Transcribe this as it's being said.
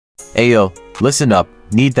Ayo, listen up,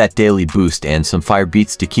 need that daily boost and some fire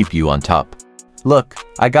beats to keep you on top. Look,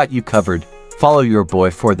 I got you covered, follow your boy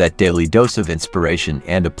for that daily dose of inspiration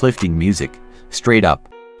and uplifting music, straight up.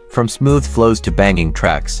 From smooth flows to banging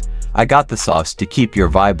tracks, I got the sauce to keep your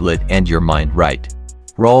vibe lit and your mind right.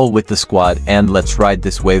 Roll with the squad and let's ride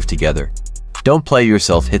this wave together. Don't play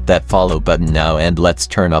yourself, hit that follow button now and let's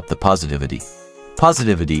turn up the positivity.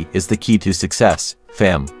 Positivity is the key to success,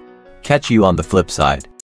 fam. Catch you on the flip side.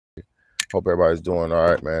 Hope everybody's doing all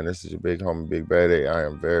right, man. This is your big homie, Big Bay. I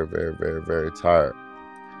am very, very, very, very tired.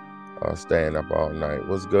 Staying up all night.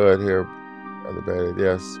 What's good here, Brother Bay?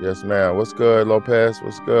 Yes, man. What's good, Lopez?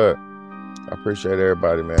 What's good? I appreciate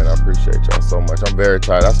everybody, man. I appreciate y'all so much. I'm very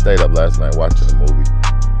tired. I stayed up last night watching the movie.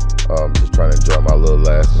 Just trying to enjoy my little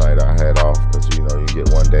last night I had off, because you know you get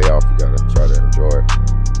one day off, you gotta try to enjoy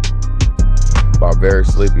it. But I'm very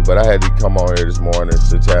sleepy, but I had to come on here this morning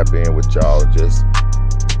to tap in with y'all, just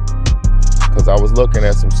because I was looking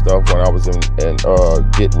at some stuff when I was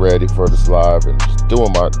getting ready for this live and just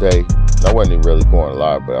doing my day. I wasn't even really going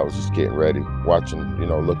live, but I was just getting ready, watching, you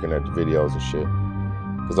know, looking at the videos and shit.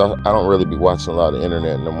 Because I don't really be watching a lot of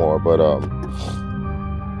internet no more, but I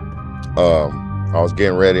was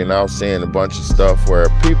getting ready and I was seeing a bunch of stuff where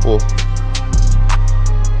people,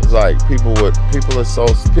 it's like people are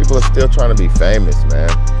still trying to be famous, man.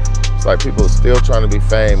 It's like people are still trying to be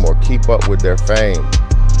famous or keep up with their fame.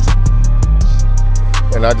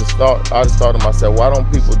 And I just thought to myself, why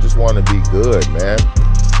don't people just want to be good, man?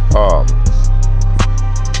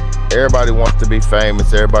 Everybody wants to be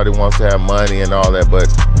famous, everybody wants to have money and all that,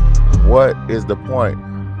 but what is the point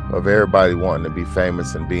of everybody wanting to be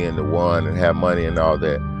famous and being the one and have money and all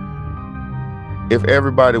that? If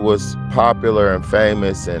everybody was popular and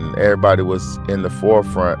famous and everybody was in the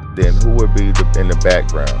forefront, then who would be in the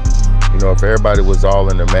background? You know, if everybody was all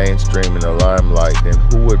in the mainstream in the limelight, then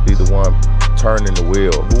who would be the one turning the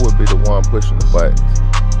wheel? Who would be the one pushing the buttons?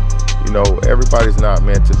 You know, everybody's not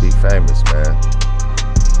meant to be famous, man.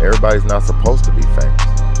 Everybody's not supposed to be famous.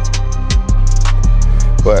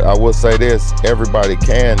 But I will say this, everybody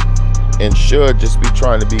can and should just be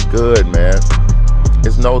trying to be good, man.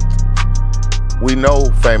 We know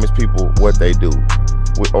famous people, what they do.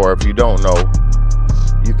 Or if you don't know,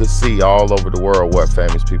 you can see all over the world what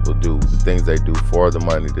famous people do, the things they do for the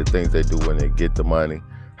money, the things they do when they get the money,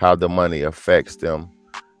 how the money affects them.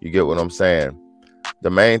 You get what I'm saying? The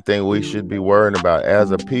main thing we should be worrying about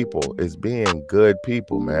as a people is being good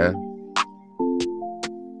people, man.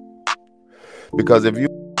 Because if you...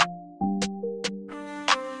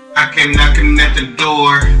 I came knocking at the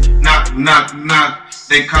door, knock, knock, knock.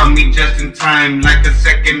 They call me just in time, like a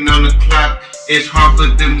second on the clock. It's hard for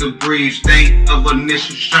them to breathe, state of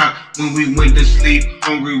initial shock. When we went to sleep,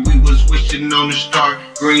 hungry, we was wishing on the star.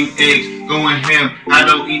 Green eggs, going ham, I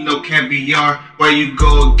don't eat no caviar. Why you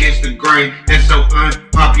go against the grain, that's so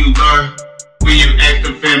unpopular. When you ask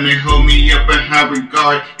the family, hold me up in high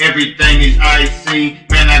regard. Everything is I seen,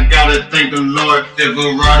 man, I gotta thank the Lord. The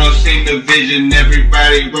Verado seen the vision,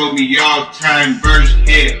 everybody wrote me off. Time verse,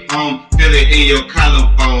 hit home, feel it in your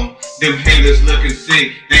collarbone. Them haters looking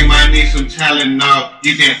sick, they might need some Tylenol.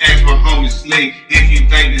 You can ask my homie Slick if you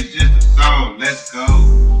think it's just a song. Let's go.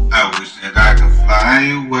 I wish that I could fly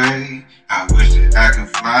away. I wish that I could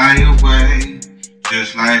fly away,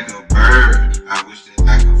 just like a bird. I wish that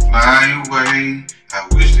I could fly away. I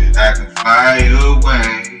wish that I could fly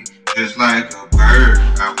away, just like a bird.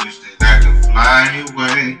 I wish that I could fly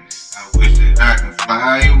away. I wish that I could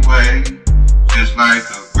fly away, just like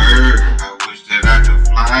a bird. I wish that I could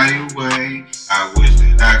fly away. I wish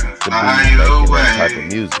that I could fly away. That type of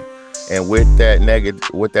music. And with that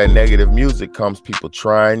negative music comes people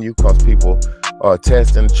trying you, comes people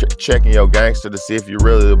testing, checking your gangster to see if you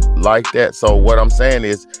really like that. So what I'm saying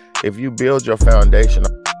is, if you build your foundation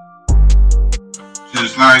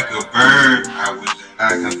just like a bird, I wish that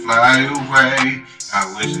I could fly away. I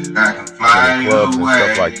wish that I could fly clubs away. And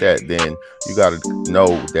stuff like that, then you gotta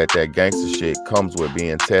know that that gangster shit comes with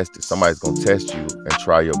being tested. Somebody's gonna test you and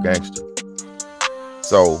try your gangster.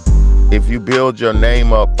 So if you build your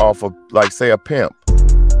name up off of, like, say, a pimp,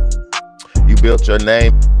 you built your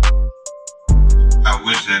name. I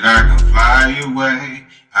wish that I could fly away.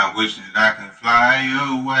 I wish that I could fly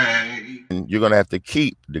away. And you're gonna have to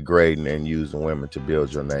keep degrading and using women to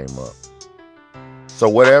build your name up. So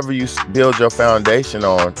whatever you build your foundation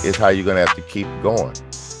on is how you're gonna have to keep going.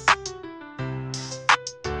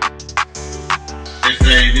 They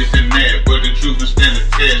say this and that, but the truth will stand the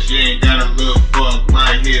test. You ain't got a little fuck,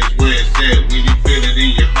 my head's where it's at. When you feel it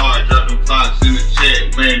in your heart, drop them clocks in the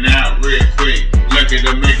chat. Ran out real quick, lucky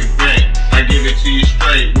to make it back. I give it to you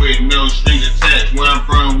straight with no strings attached. Where I'm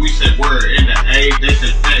from, we said word in the A. They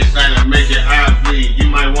said that excited, make your eye bleed. You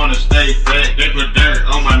might wanna stay back. They put dirt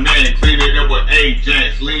on my name, clean it up with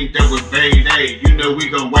Ajax, linked up with Bay Day. You know we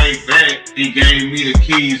go way back. He gave me the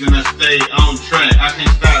keys and I stayed on track. I can't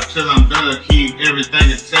stop till I'm done. Keep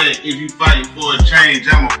everything intact. If you fighting for a change,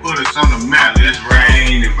 I'ma put us on the map. There's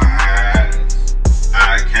rain in my eyes.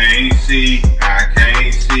 I can't see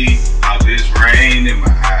all this rain in my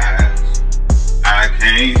eyes. I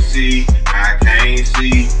can't see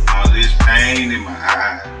all this pain in my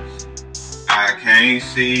eyes. I can't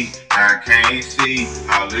see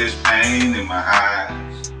all this pain in my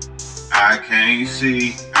eyes. I can't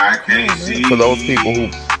see. For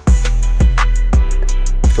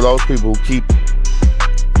those people who keep,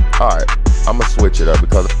 alright, I'ma switch it up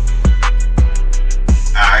because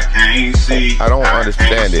I can't see. I don't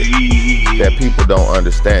understand it. That people don't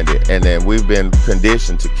understand it, and then we've been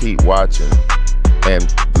conditioned to keep watching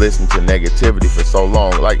and listen to negativity for so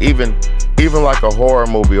long. Like even like a horror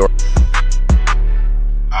movie or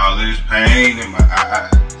all this pain in my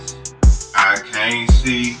eyes. I can't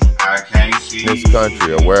see. This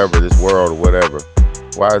country or wherever, this world or whatever.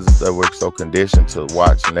 Why is it that we're so conditioned to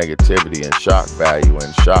watch negativity and shock value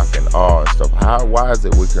and shock and awe and stuff? Why is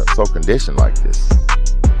it we're so conditioned like this?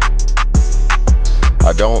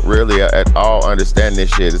 I don't really at all understand this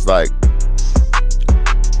shit. It's like,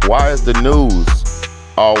 why is the news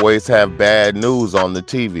always have bad news on the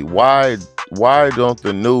TV? Why don't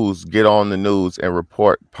the news get on the news and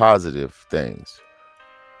report positive things?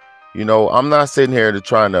 You know, I'm not sitting here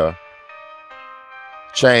trying to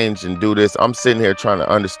change and do this. I'm sitting here trying to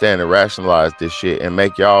understand and rationalize this shit and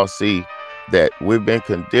make y'all see that we've been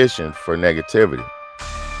conditioned for negativity.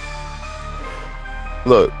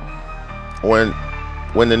 Look, when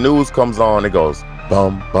the news comes on, it goes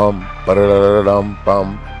bum bum ba-da-da-da-dum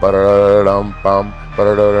bum ba-da-da-da-dum bum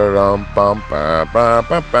ba-da-da-da-dum bum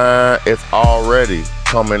ba-ba-ba-ba. It's already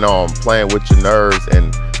coming on, playing with your nerves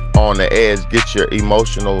and on the edge, get your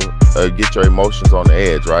emotions on the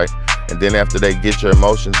edge, right? And then after they get your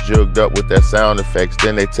emotions jugged up with their sound effects,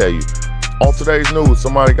 then they tell you, on today's news,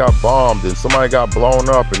 somebody got bombed and somebody got blown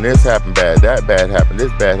up and this happened bad, that bad happened,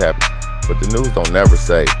 this bad happened. But the news don't never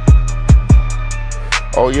say,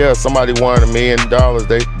 oh yeah, somebody won $1 million.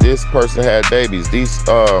 This person had babies. These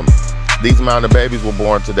amount of babies were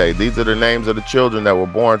born today. These are the names of the children that were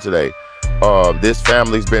born today. This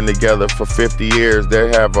family's been together for 50 years. They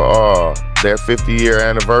have their 50-year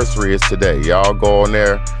anniversary is today. Y'all go on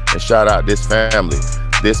there and shout out this family.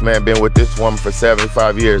 This man been with this woman for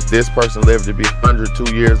 75 years. This person lived to be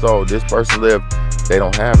 102 years old. This person lived. They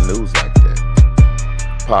don't have news like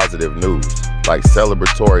that. Positive news, like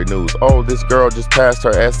celebratory news. Oh, this girl just passed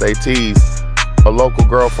her SATs. A local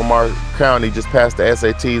girl from our county just passed the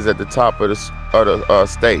SATs at the top of the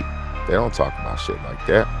state. They don't talk about shit like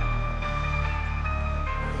that.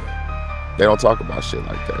 They don't talk about shit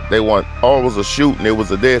like that. They want, oh, it was a shooting, it was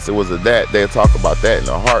a this, it was a that. They'll talk about that in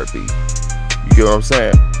a heartbeat. You get what I'm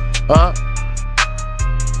saying? Huh?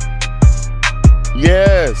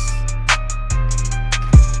 Yes.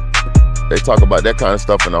 They talk about that kind of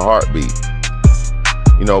stuff in a heartbeat.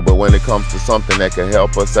 You know, but when it comes to something that can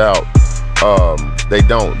help us out, they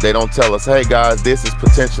don't tell us, hey guys, this is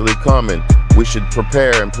potentially coming. We should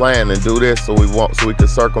prepare and plan and do this so we can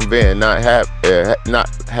circumvent and not have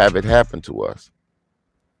it happen to us.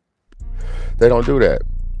 They don't do that.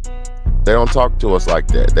 They don't talk to us like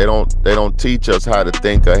that. They don't teach us how to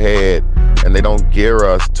think ahead, and they don't gear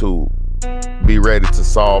us to be ready to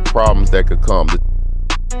solve problems that could come.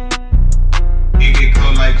 It get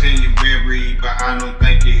cold like January, but I don't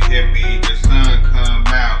think it hit me. The sun come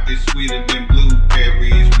out, it's sweeter than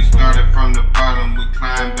blueberries. We started from the bottom, we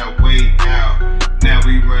climbed our way out. Now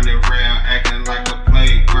we running around acting like a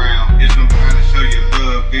playground. It's somebody to show you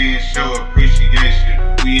love and show appreciation.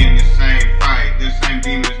 We in the same fight, the same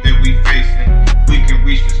demons that we facing. We can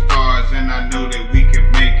reach the stars and I know that we can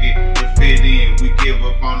make it. To fit in, we give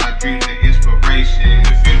up on our dreams and inspiration.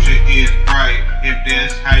 The future is bright, if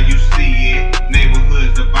that's how you see it.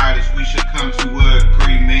 Neighborhoods divided, we should come to an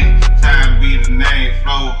agreement. Time be the name,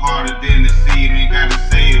 flow harder than the semen. Gotta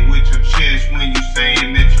say it with your chest when you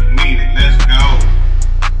saying that you mean it. Let's go.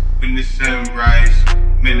 When the sun rise,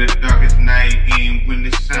 man, the darkest night in. When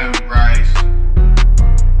the sun rise,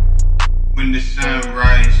 when the sun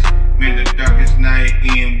rise, man, the darkest night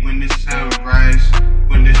in. When the sun rise,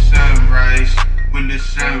 when the sun rise, when the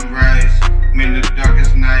sun rise, man, the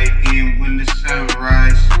darkest night in. When the sun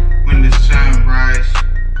rise, when the sun rise,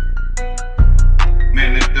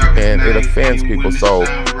 man, the darkest and night it offends in. people. When the So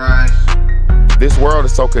sun rise. this world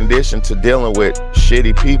is so conditioned to dealing with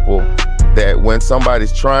shitty people that when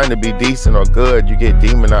somebody's trying to be decent or good, you get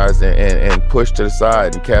demonized and pushed to the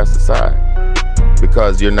side and cast aside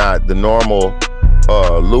because you're not the normal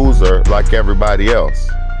loser like everybody else.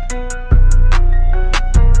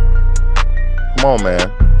 Come on,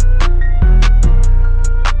 man.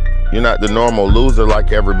 You're not the normal loser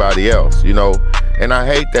like everybody else, you know? And I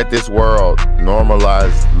hate that this world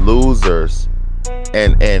normalized losers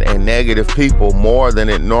and negative people more than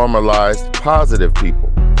it normalized positive people.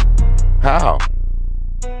 How?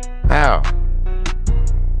 How?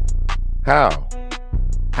 How?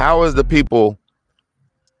 How is the people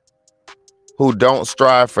who don't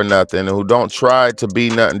strive for nothing, who don't try to be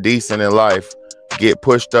nothing decent in life, get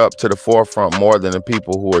pushed up to the forefront more than the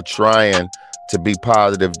people who are trying to be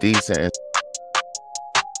positive, decent?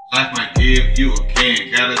 Life might give you a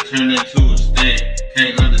can, gotta turn it to a stand.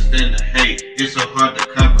 Can't understand the hate, it's so hard to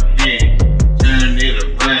comprehend. Turn it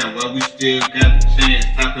around while we still got the chance.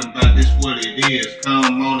 Talking about this what it is,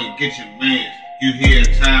 come on and get your mans. You hear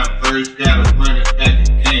time first, gotta run it back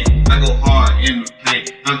again. I go hard in the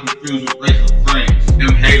paint, I'm confused with racial friends.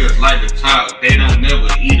 Them haters like to talk, they don't never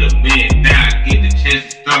eat a man. Now I get the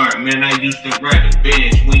chance to start, man, I used to ride the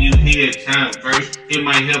bench. When you hear time first, it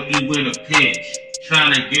might help you in a pinch.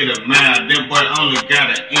 Trying to get a mile, that boy only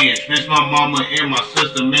got an inch. Miss my mama and my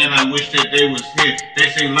sister, man, I wish that they was here. They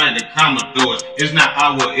seem like the Commodores, it's not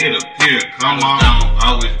how it appear. Come on, don't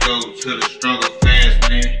always go to the stronger fast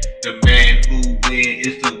man. The man who win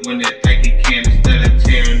is the one that think he can. Instead of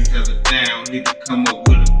tearing each other down, need to come up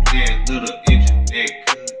with a plan. Little internet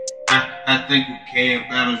could. I think we can.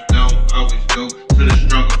 Battles don't always go to the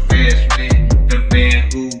stronger fast man. The man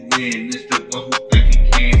who win is the one who think he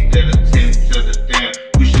can. Instead of tearing each other down,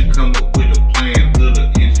 we should come up with a plan. Little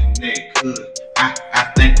internet could.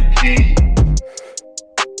 I think we can.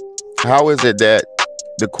 How is it that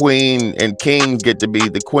the queen and king get to be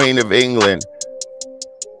the queen of England?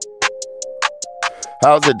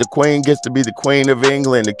 How's it the queen gets to be the queen of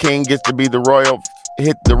England, the king gets to be the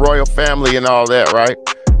royal family and all that, right?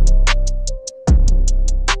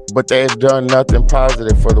 But they've done nothing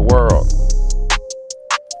positive for the world.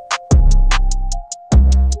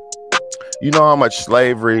 You know how much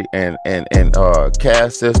slavery and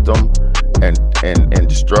caste system and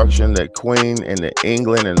destruction that Queen and the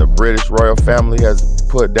England and the British royal family has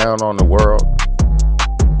put down on the world?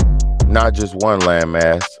 Not just one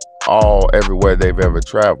landmass, everywhere they've ever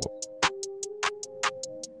traveled.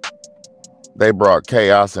 They brought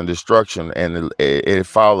chaos and destruction, and it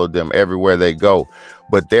followed them everywhere they go.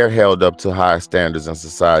 But they're held up to high standards in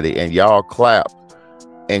society, and y'all clapped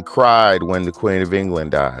and cried when the Queen of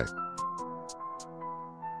England died.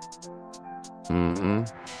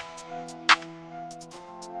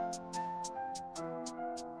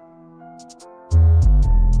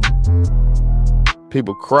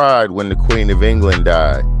 People cried when the Queen of England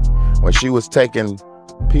died. When she was taking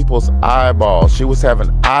people's eyeballs, she was having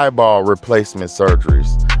eyeball replacement surgeries,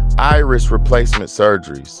 iris replacement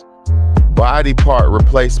surgeries, body part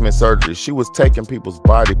replacement surgeries. She was taking people's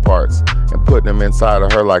body parts and putting them inside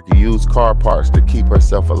of her like used car parts to keep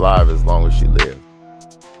herself alive as long as she lived.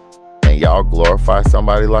 And y'all glorify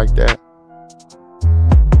somebody like that?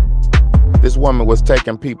 This woman was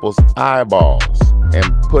taking people's eyeballs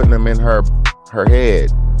and putting them in her head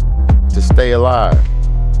to stay alive.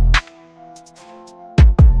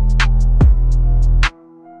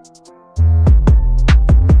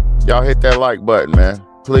 Y'all hit that like button, man.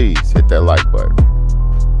 Please hit that like button.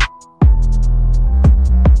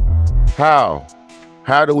 How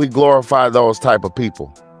do we glorify those type of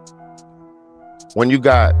people? When you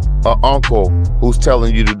got an uncle who's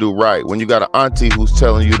telling you to do right, when you got an auntie who's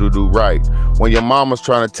telling you to do right, when your mama's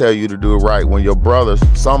trying to tell you to do right, when your brother,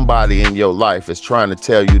 somebody in your life is trying to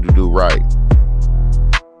tell you to do right.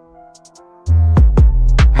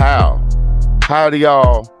 How do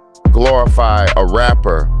y'all glorify a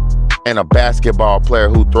rapper and a basketball player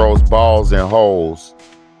who throws balls in holes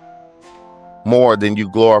more than you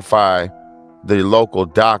glorify the local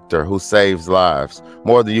doctor who saves lives,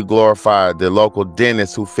 more than you glorify the local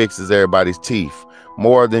dentist who fixes everybody's teeth,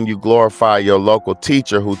 more than you glorify your local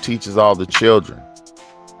teacher who teaches all the children?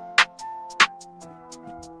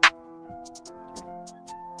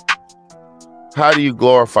 How do you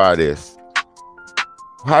glorify this?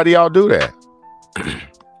 How do y'all do that?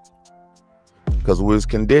 Because we was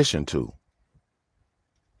conditioned to.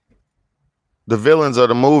 The villains of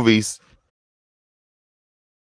the movies